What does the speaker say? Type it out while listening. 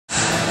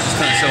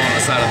show on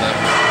the side of the...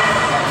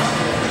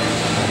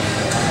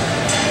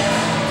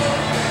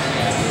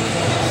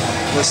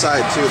 The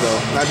side too,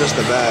 though, not just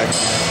the back.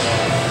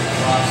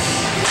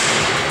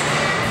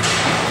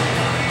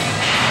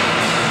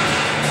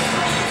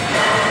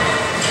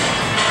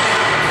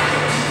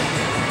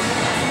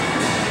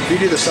 Do you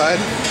do the side?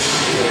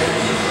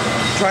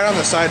 Try it on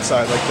the side,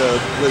 like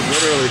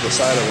literally the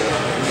side of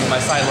it. My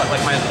side,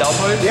 like my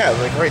deltoid? Yeah,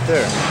 like right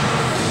there.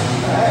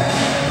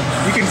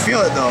 You can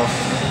feel it though.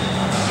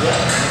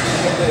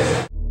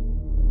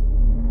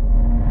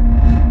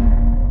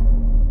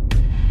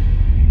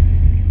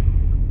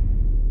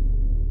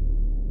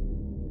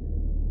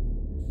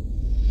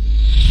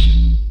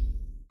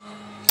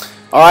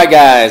 Alright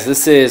guys,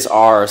 this is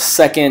our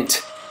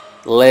second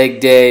leg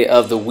day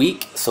of the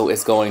week, so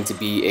it's going to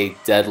be a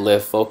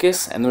deadlift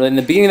focus. And in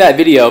the beginning of that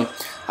video,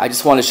 I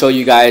just want to show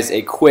you guys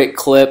a quick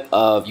clip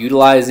of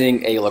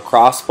utilizing a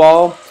lacrosse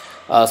ball,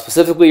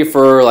 specifically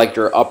for like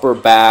your upper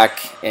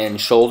back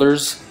and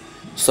shoulders.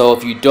 So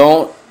if you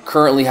don't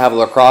currently have a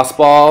lacrosse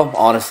ball,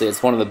 honestly,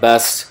 it's one of the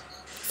best,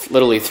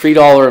 literally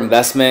 $3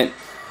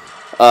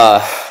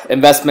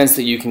 investments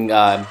that you can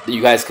that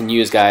you guys can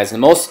use, guys.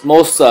 And most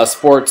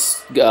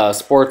sports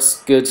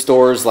goods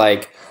stores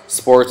like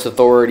Sports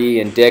Authority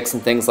and Dick's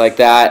and things like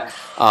that,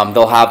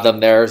 they'll have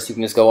them there, so you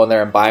can just go in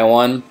there and buy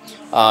one.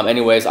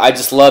 Anyways, I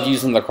just love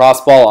using the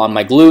lacrosse ball on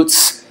my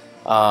glutes,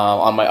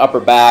 on my upper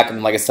back,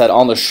 and like I said,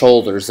 on the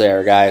shoulders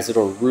there, guys.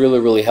 It'll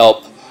really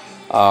help,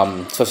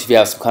 especially if you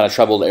have some kind of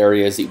troubled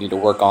areas that you need to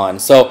work on.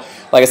 So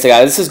like I said,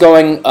 guys, this is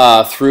going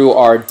through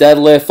our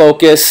deadlift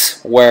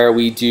focus where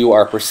we do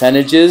our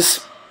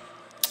percentages.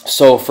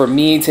 So for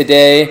me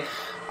today,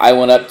 I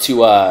went up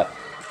to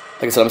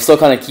like I said, I'm still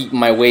kind of keeping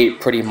my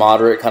weight pretty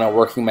moderate, kind of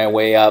working my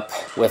way up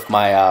with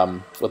my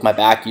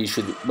back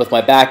issue.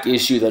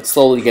 That's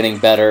slowly getting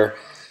better.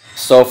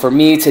 So for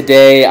me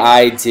today,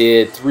 I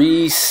did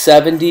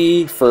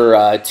 370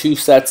 for 2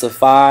 sets of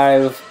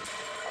 5,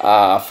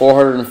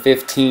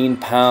 415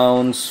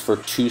 pounds for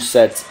 2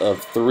 sets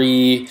of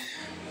 3,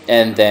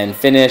 and then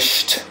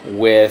finished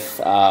with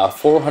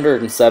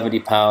 470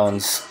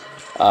 pounds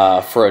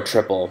for a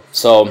triple.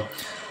 So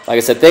like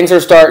I said, things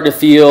are starting to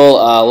feel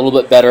a little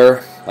bit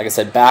better. Like I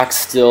said, back's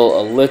still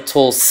a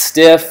little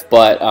stiff,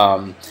 but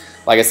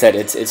like I said,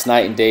 it's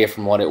night and day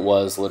from what it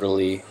was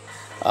literally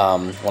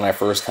when I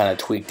first kind of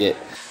tweaked it.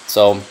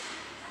 So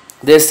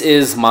this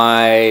is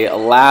my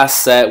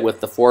last set with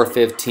the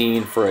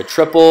 415 for a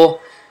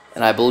triple,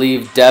 and I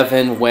believe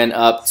Devin went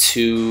up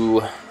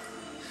to,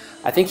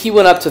 I think he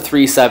went up to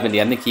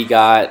 370. I think he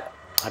got,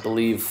 I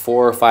believe,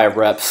 4 or 5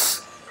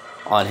 reps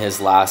on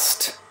his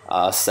last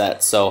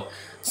set. So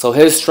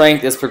his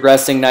strength is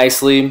progressing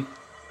nicely.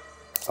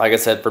 Like I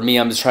said, for me,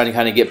 I'm just trying to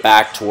kind of get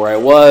back to where I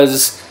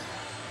was.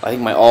 I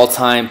think my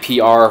all-time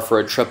PR for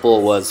a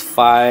triple was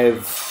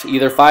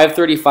either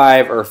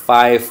 535 or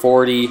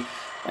 540,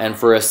 and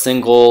for a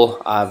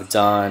single, I've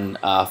done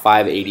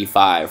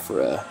 585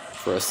 for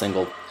a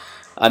single.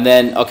 And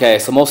then, okay,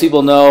 so most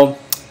people know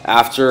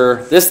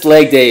after this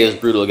leg day is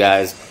brutal,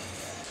 guys.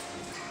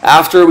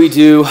 After we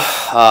do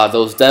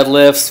those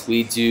deadlifts,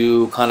 we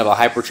do kind of a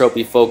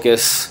hypertrophy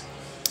focus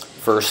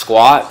for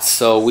squats.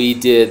 So we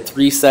did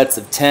 3 sets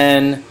of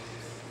 10.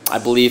 I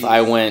believe I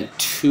went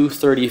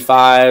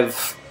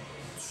 235,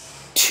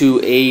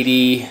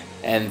 280,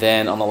 and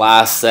then on the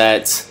last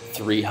set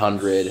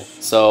 300.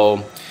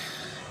 So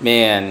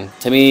man,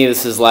 to me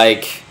this is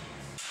like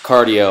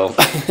cardio,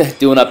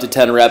 doing up to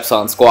 10 reps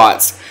on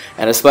squats,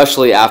 and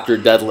especially after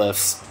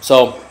deadlifts.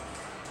 So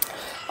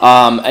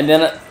and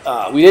then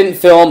we didn't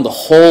film the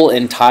whole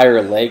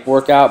entire leg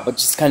workout, but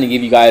just kind of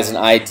give you guys an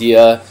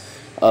idea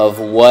of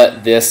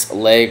what this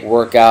leg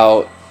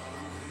workout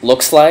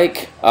looks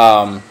like.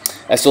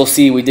 As you'll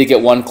see, we did get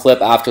one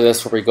clip after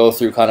this where we go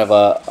through kind of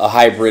a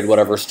hybrid,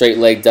 whatever, straight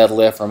leg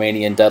deadlift,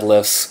 Romanian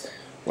deadlifts,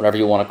 whatever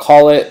you want to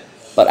call it.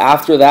 But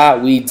after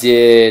that, we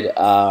did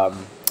a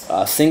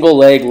single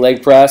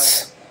leg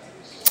press,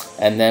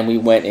 and then we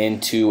went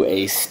into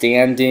a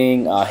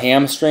standing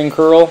hamstring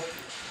curl,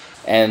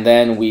 and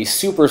then we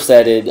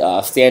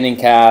supersetted standing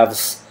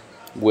calves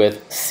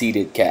with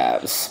seated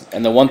calves.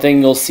 And the one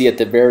thing you'll see at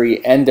the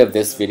very end of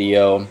this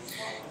video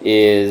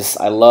is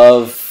I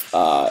love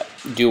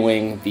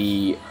doing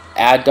the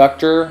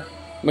adductor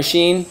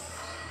machine.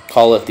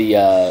 Call it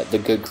the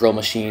good girl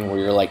machine, where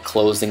you're like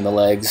closing the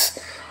legs.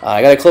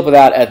 I got a clip of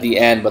that at the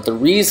end, but the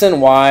reason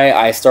why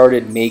I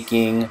started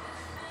making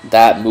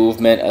that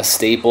movement a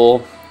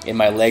staple in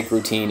my leg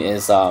routine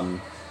is a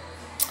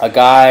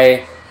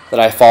guy that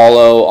I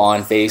follow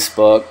on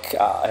Facebook.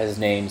 His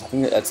name, I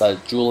think that's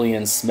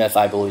Julian Smith,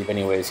 I believe.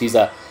 Anyways, he's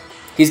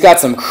got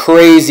some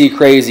crazy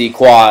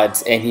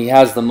quads, and he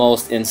has the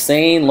most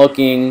insane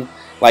looking,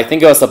 like,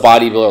 think of us a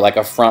bodybuilder, like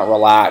a front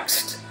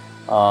relaxed.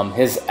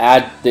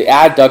 The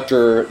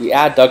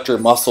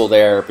adductor muscle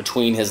there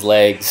between his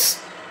legs,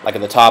 like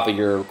at the top of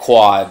your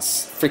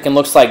quads, freaking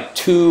looks like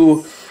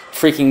 2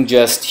 freaking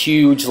just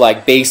huge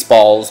like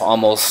baseballs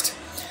almost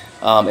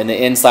in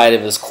the inside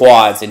of his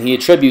quads, and he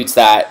attributes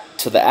that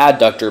to the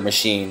adductor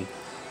machine.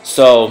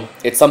 So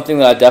it's something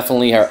that I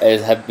definitely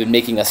have been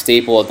making a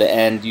staple at the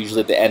end,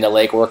 usually at the end of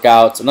leg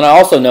workouts. And then I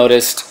also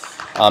noticed,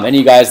 any of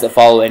you guys that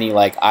follow any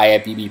like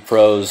IFBB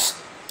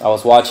pros, I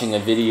was watching a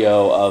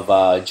video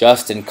of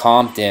Justin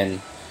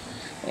Compton,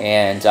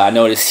 and I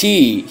noticed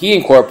he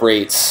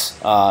incorporates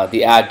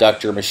the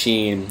adductor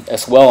machine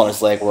as well in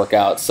his leg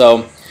workout.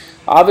 So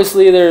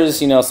obviously there's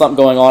something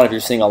going on if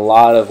you're seeing a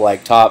lot of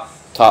like top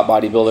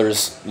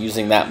bodybuilders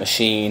using that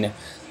machine.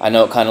 I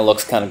know it kind of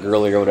looks kind of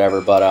girly or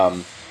whatever, but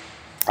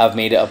I've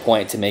made it a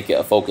point to make it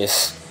a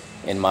focus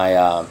in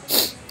my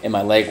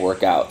leg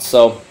workout.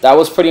 So that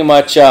was pretty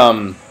much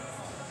kind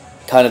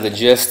of the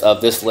gist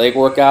of this leg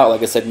workout.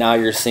 Like I said, now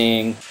you're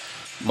seeing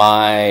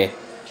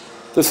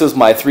this is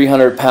my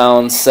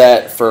 300-pound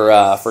set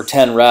for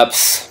 10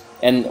 reps.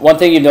 And one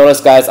thing you notice,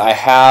 guys, I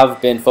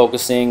have been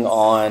focusing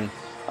on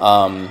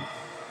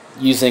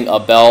using a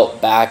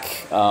belt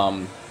back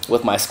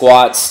with my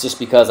squats, just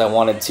because I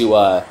wanted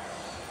to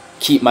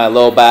keep my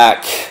low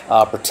back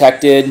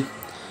protected.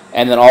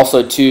 And then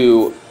also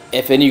too,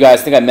 if any of you guys,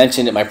 I think I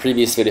mentioned in my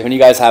previous video, if any of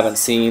you guys haven't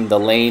seen the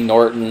Lane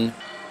Norton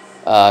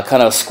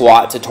kind of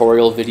squat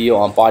tutorial video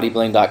on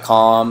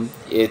bodybuilding.com,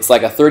 it's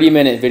like a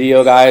 30-minute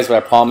video, guys, but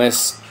I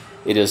promise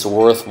it is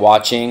worth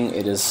watching.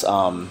 It is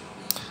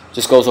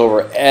just goes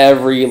over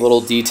every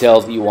little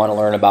detail that you want to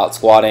learn about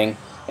squatting.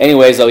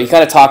 Anyways, though, he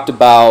kind of talked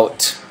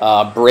about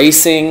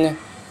bracing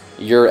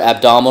your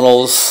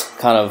abdominals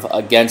kind of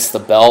against the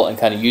belt and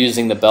kind of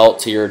using the belt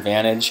to your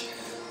advantage.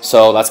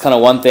 So that's kind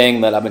of one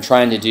thing that I've been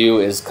trying to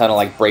do, is kind of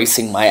like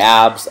bracing my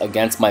abs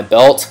against my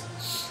belt,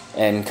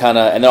 and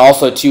then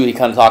also too, he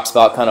kind of talks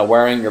about kind of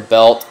wearing your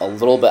belt a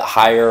little bit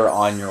higher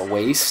on your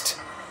waist.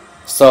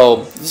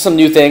 So these are some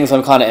new things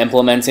I'm kind of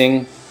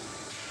implementing.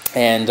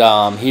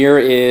 And here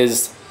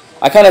is,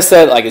 I kind of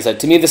said, like I said,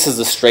 to me this is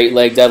a straight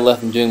leg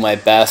deadlift. I'm doing my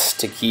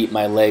best to keep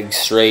my legs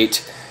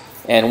straight.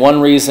 And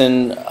one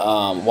reason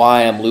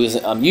why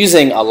I'm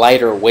using a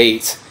lighter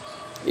weight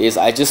is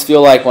I just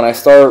feel like when I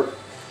start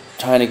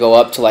trying to go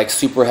up to like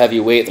super heavy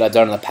weight that I've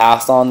done in the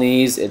past on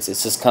these, it's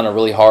just kind of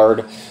really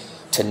hard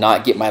to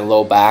not get my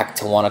low back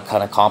to want to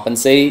kind of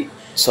compensate.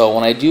 So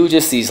when I do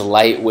just these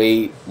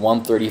lightweight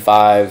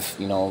 135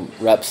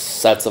 reps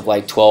sets of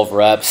like 12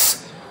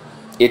 reps,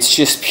 it's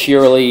just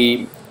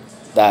purely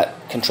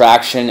that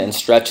contraction and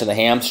stretch of the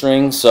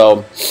hamstring. So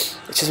it's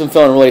just been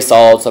feeling really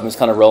solid, so I'm just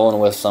kind of rolling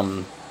with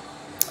some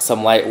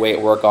lightweight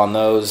work on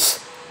those.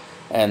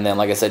 And then,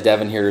 like I said,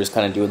 Devin here is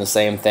kind of doing the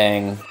same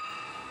thing.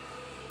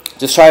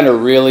 Just trying to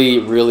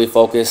really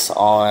focus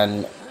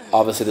on,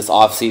 obviously, this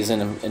off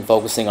season and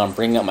focusing on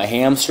bringing up my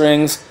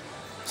hamstrings.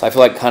 So I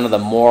feel like kind of the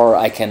more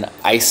I can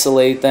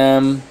isolate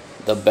them,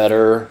 the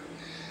better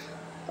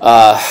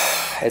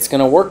it's going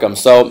to work them.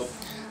 So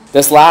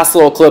this last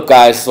little clip,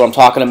 guys, is what I'm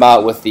talking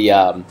about with the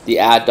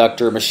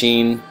adductor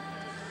machine.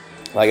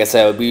 Like I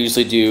said, we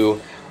usually do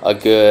a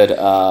good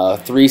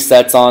 3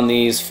 sets on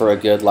these for a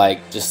good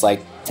just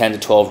 10 to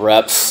 12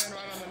 reps.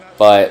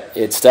 But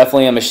it's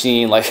definitely a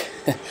machine, like,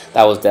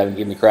 that was Devin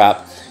giving me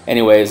crap.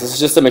 Anyways, this is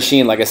just a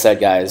machine, like I said,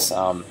 guys.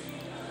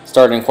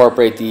 Started to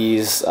incorporate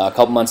these a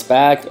couple months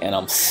back, and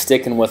I'm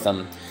sticking with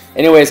them.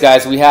 Anyways,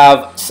 guys, we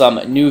have some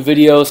new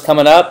videos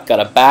coming up. Got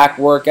a back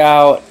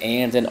workout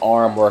and an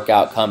arm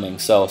workout coming,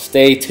 so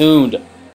stay tuned.